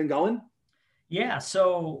 how that's been going? Yeah.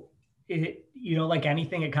 So, like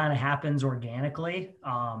anything, it kind of happens organically.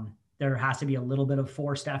 There has to be a little bit of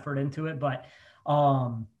forced effort into it, but,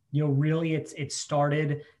 really it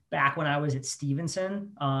started back when I was at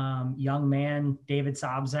Stevenson. Young man, David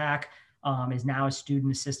Sobzak, is now a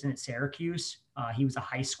student assistant at Syracuse. He was a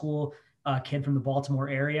high school kid from the Baltimore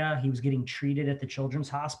area. He was getting treated at the children's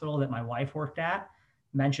hospital that my wife worked at.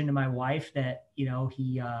 Mentioned to my wife that,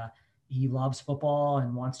 he loves football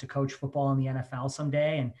and wants to coach football in the NFL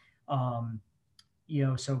someday. And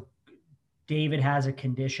So David has a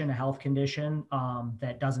condition, a health condition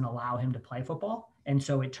that doesn't allow him to play football. And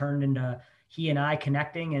so it turned into he and I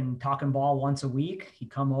connecting and talking ball once a week.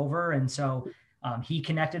 He'd come over. And so he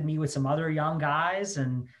connected me with some other young guys.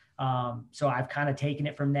 And so I've kind of taken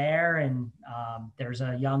it from there. And there's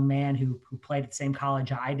a young man who played at the same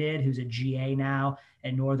college I did, who's a GA now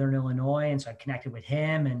at Northern Illinois. And so I connected with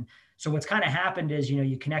him. And so what's kind of happened is,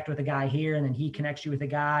 you connect with a guy here and then he connects you with a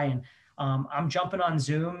guy. And I'm jumping on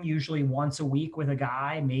Zoom usually once a week with a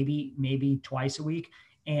guy, maybe twice a week,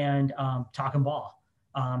 and talking ball.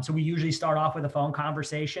 So we usually start off with a phone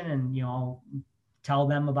conversation and, tell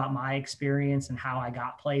them about my experience and how I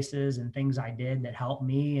got places and things I did that helped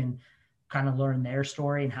me, and kind of learn their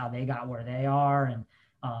story and how they got where they are. And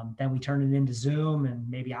then we turn it into Zoom, and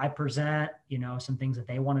maybe I present, some things that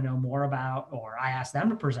they want to know more about, or I ask them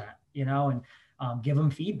to present, and give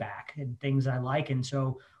them feedback and things I like. And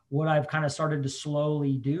so what I've kind of started to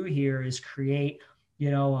slowly do here is create,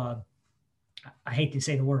 I hate to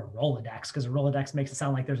say the word Rolodex, because a Rolodex makes it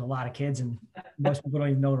sound like there's a lot of kids, and most people don't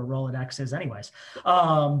even know what a Rolodex is anyways.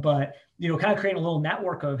 But, kind of creating a little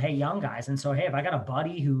network of, hey, young guys. And so, hey, if I got a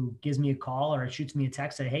buddy who gives me a call or shoots me a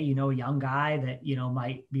text, say, hey, a young guy that,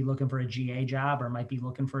 might be looking for a GA job or might be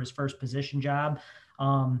looking for his first position job,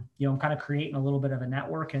 I'm kind of creating a little bit of a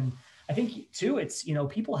network. And I think too, it's,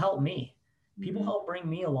 people help me. People helped bring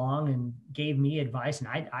me along and gave me advice.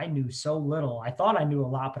 And I knew so little. I thought I knew a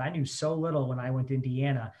lot, but I knew so little when I went to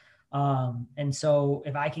Indiana. And so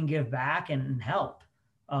if I can give back and help,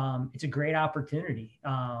 it's a great opportunity.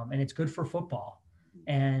 And it's good for football.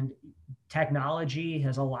 And technology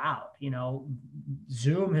has allowed,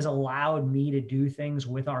 Zoom has allowed me to do things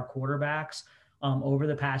with our quarterbacks over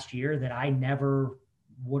the past year that I never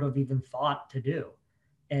would have even thought to do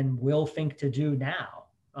and will think to do now.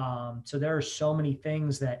 So there are so many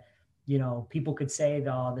things that, people could say,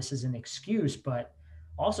 oh, this is an excuse, but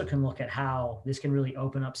also can look at how this can really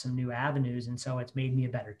open up some new avenues. And so it's made me a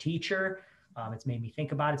better teacher. It's made me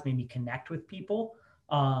think about it. It's made me connect with people,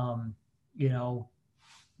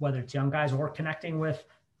 whether it's young guys or connecting with,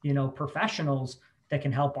 professionals that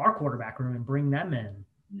can help our quarterback room and bring them in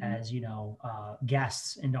as,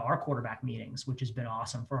 guests into our quarterback meetings, which has been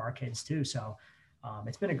awesome for our kids too. So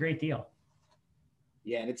it's been a great deal.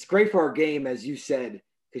 Yeah, and it's great for our game, as you said,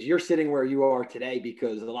 because you're sitting where you are today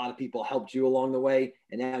because a lot of people helped you along the way.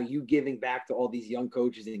 And now you giving back to all these young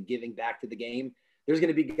coaches and giving back to the game. There's going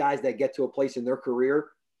to be guys that get to a place in their career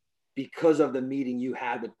because of the meeting you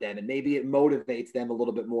had with them. And maybe it motivates them a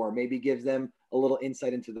little bit more, maybe gives them a little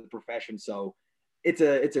insight into the profession. So it's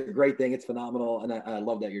a great thing. It's phenomenal. And I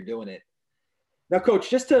love that you're doing it. Now, Coach,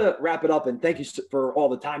 just to wrap it up, and thank you for all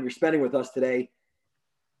the time you're spending with us today.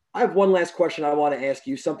 I have one last question I want to ask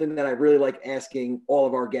you, something that I really like asking all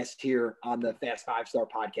of our guests here on the Fast Five Star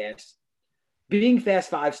podcast. Being Fast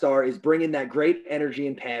Five Star is bringing that great energy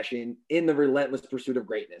and passion in the relentless pursuit of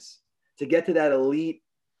greatness to get to that elite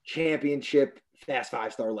championship Fast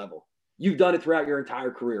Five Star level. You've done it throughout your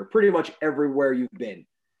entire career, pretty much everywhere you've been.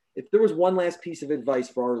 If there was one last piece of advice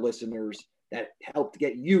for our listeners that helped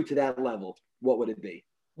get you to that level, what would it be?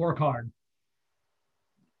 Work hard.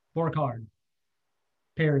 Work hard.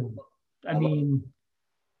 Period. I mean,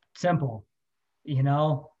 simple,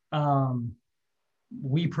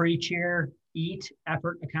 we preach here, eat,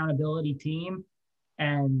 effort, accountability, team.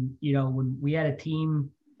 And, when we had a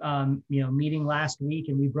team, meeting last week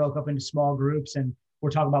and we broke up into small groups and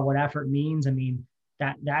we're talking about what effort means. I mean,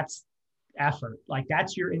 that's effort. Like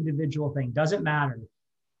that's your individual thing. Doesn't matter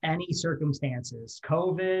any circumstances,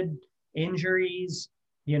 COVID, injuries,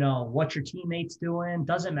 what your teammates doing,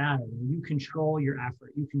 doesn't matter. You control your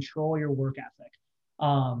effort. You control your work ethic.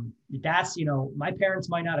 That's, my parents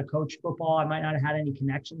might not have coached football. I might not have had any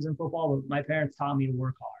connections in football, but my parents taught me to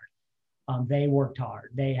work hard. They worked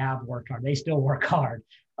hard. They have worked hard. They still work hard.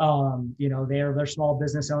 They're small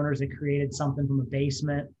business owners that created something from a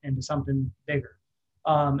basement into something bigger.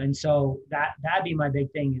 And so that'd be my big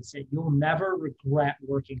thing is that you'll never regret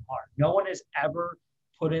working hard. No one has ever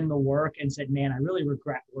put in the work and said, man, I really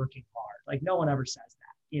regret working hard. Like no one ever says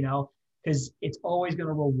that, because it's always going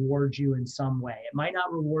to reward you in some way. It might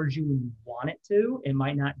not reward you when you want it to. It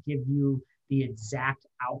might not give you the exact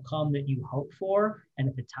outcome that you hope for. And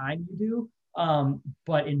at the time you do,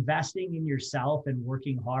 but investing in yourself and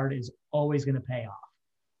working hard is always going to pay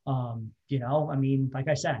off. Like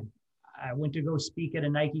I said, I went to go speak at a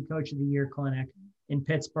Nike Coach of the Year clinic in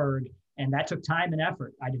Pittsburgh. And that took time and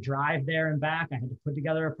effort. I had to drive there and back. I had to put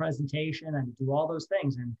together a presentation. I had to do all those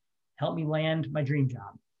things and help me land my dream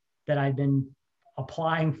job that I'd been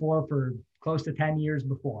applying for close to 10 years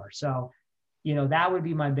before. So that would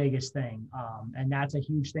be my biggest thing. And that's a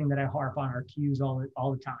huge thing that I harp on our cues all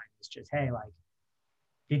the time. It's just, hey, like,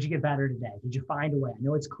 did you get better today? Did you find a way? I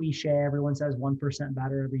know it's cliche. Everyone says 1%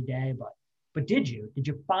 better every day, but did you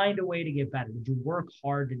find a way to get better? Did you work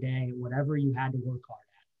hard today, whatever you had to work hard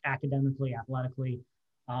at, academically, athletically?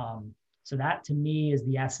 So that to me is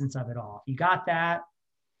the essence of it all. If you got that,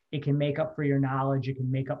 it can make up for your knowledge. It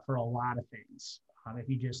can make up for a lot of things if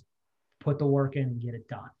you just put the work in and get it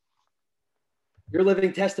done. You're a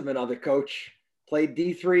living testament of it, Coach. Played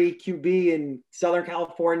D3 QB in Southern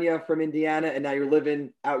California from Indiana, and now you're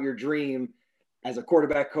living out your dream as a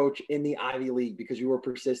quarterback coach in the Ivy League because you were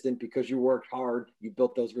persistent, because you worked hard, you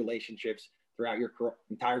built those relationships throughout your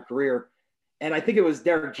entire career. And I think it was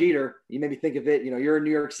Derek Jeter. You made me think of it. You're in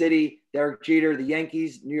New York City, Derek Jeter, the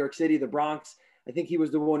Yankees, New York City, the Bronx. I think he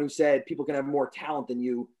was the one who said people can have more talent than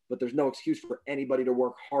you, but there's no excuse for anybody to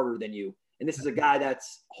work harder than you. And this is a guy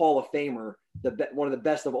that's Hall of Famer, one of the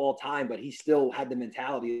best of all time, but he still had the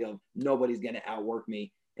mentality of nobody's going to outwork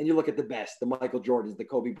me. And you look at the best, the Michael Jordans, the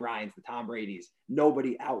Kobe Bryants, the Tom Bradys.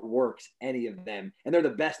 Nobody outworks any of them. And they're the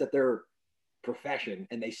best at their profession,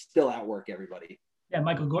 and they still outwork everybody. Yeah,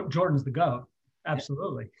 Michael Jordan's the GOAT.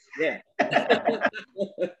 Absolutely. Yeah.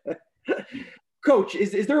 Coach,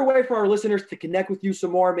 is there a way for our listeners to connect with you some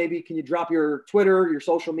more? Maybe can you drop your Twitter, your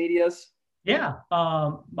social medias? Yeah.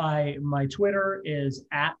 My Twitter is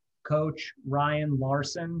at Coach Ryan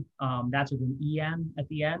Larson. That's with an EN at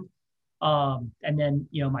the end. And then,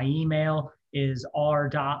 my email is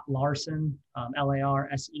r.larson,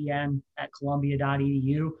 LARSEN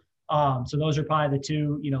 @columbia.edu. So those are probably the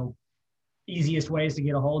two, easiest ways to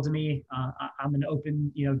get a hold of me. I'm an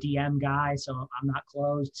open, DM guy, so I'm not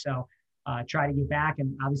closed. So try to get back,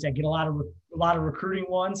 and obviously I get a lot of recruiting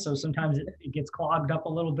ones, so sometimes it gets clogged up a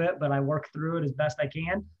little bit, but I work through it as best I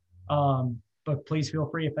can. But please feel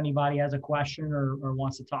free if anybody has a question or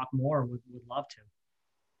wants to talk more. Would love to.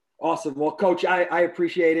 Awesome. Well, Coach, I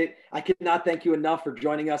appreciate it. I cannot thank you enough for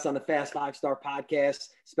joining us on the Fast 5 Star podcast,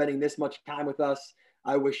 spending this much time with us.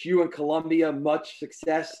 I wish you and Columbia much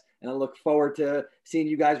success, and I look forward to seeing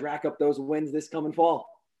you guys rack up those wins this coming fall.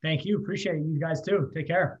 Thank you. Appreciate it. You guys too. Take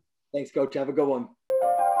care. Thanks, Coach. Have a good one.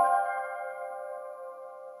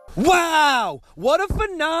 Wow! What a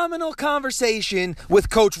phenomenal conversation with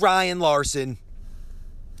Coach Ryan Larson.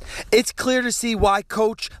 It's clear to see why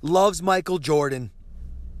Coach loves Michael Jordan.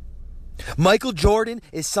 Michael Jordan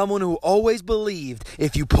is someone who always believed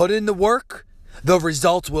if you put in the work, the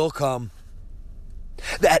results will come.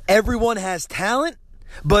 That everyone has talent,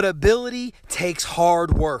 but ability takes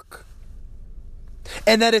hard work.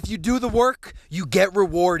 And that if you do the work, you get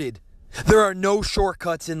rewarded. There are no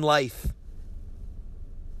shortcuts in life.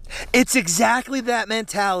 It's exactly that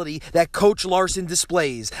mentality that Coach Larson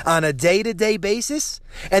displays on a day-to-day basis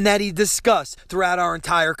and that he discussed throughout our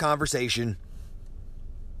entire conversation.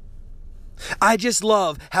 I just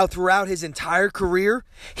love how throughout his entire career,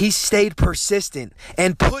 he stayed persistent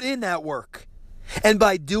and put in that work. And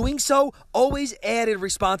by doing so, always added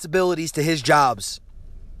responsibilities to his jobs.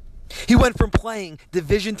 He went from playing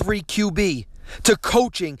Division III QB to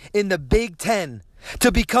coaching in the Big Ten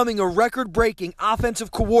to becoming a record-breaking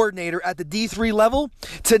offensive coordinator at the D3 level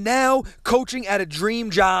to now coaching at a dream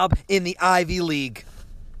job in the Ivy League.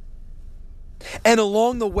 And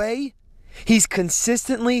along the way, he's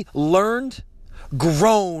consistently learned,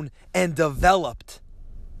 grown, and developed.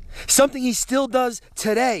 Something he still does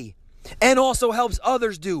today and also helps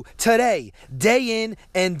others do today, day in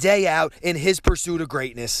and day out in his pursuit of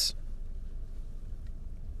greatness.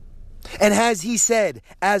 And as he said,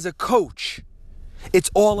 as a coach,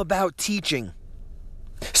 it's all about teaching.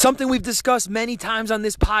 Something we've discussed many times on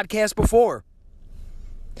this podcast before.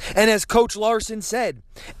 And as Coach Larson said,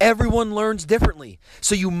 everyone learns differently,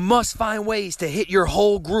 so you must find ways to hit your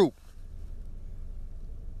whole group.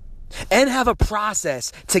 And have a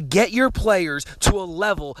process to get your players to a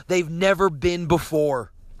level they've never been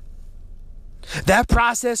before. That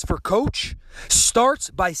process for Coach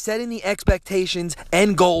starts by setting the expectations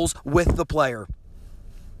and goals with the player.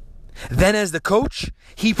 Then as the coach,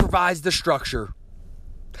 he provides the structure.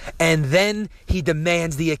 And then he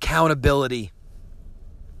demands the accountability.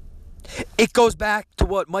 It goes back to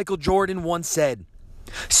what Michael Jordan once said.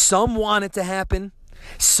 Some want it to happen,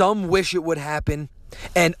 some wish it would happen,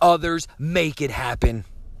 and others make it happen.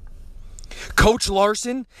 Coach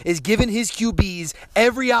Larson is giving his QBs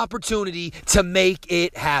every opportunity to make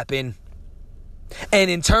it happen. And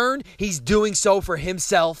in turn, he's doing so for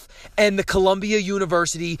himself and the Columbia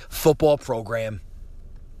University football program.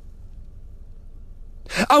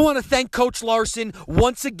 I want to thank Coach Larson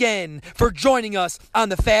once again for joining us on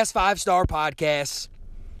the Fast 5 Star podcast.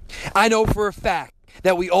 I know for a fact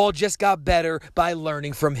that we all just got better by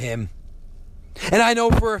learning from him. And I know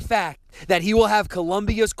for a fact that he will have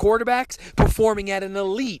Columbia's quarterbacks performing at an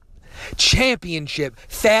elite championship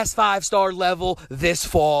Fast 5-star level this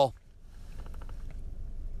fall.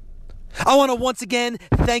 I want to once again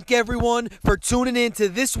thank everyone for tuning in to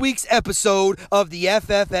this week's episode of the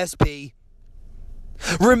FFSP.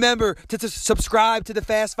 Remember to subscribe to the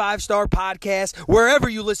Fast 5-Star podcast wherever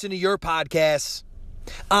you listen to your podcasts.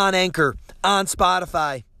 On Anchor, on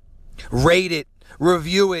Spotify. Rate it,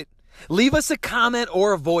 review it, leave us a comment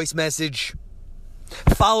or a voice message.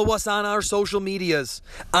 Follow us on our social medias,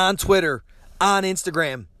 on Twitter, on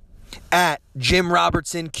Instagram, at Jim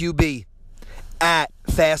Robertson QB, at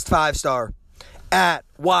Fast 5-Star, at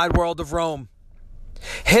Wide World of Rome.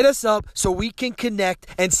 Hit us up so we can connect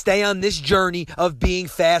and stay on this journey of being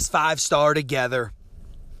Fast 5-Star together.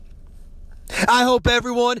 I hope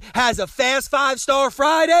everyone has a Fast 5-Star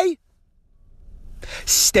Friday.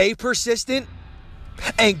 Stay persistent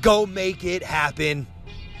and go make it happen.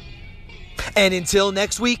 And until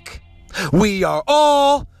next week, we are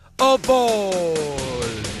all aboard.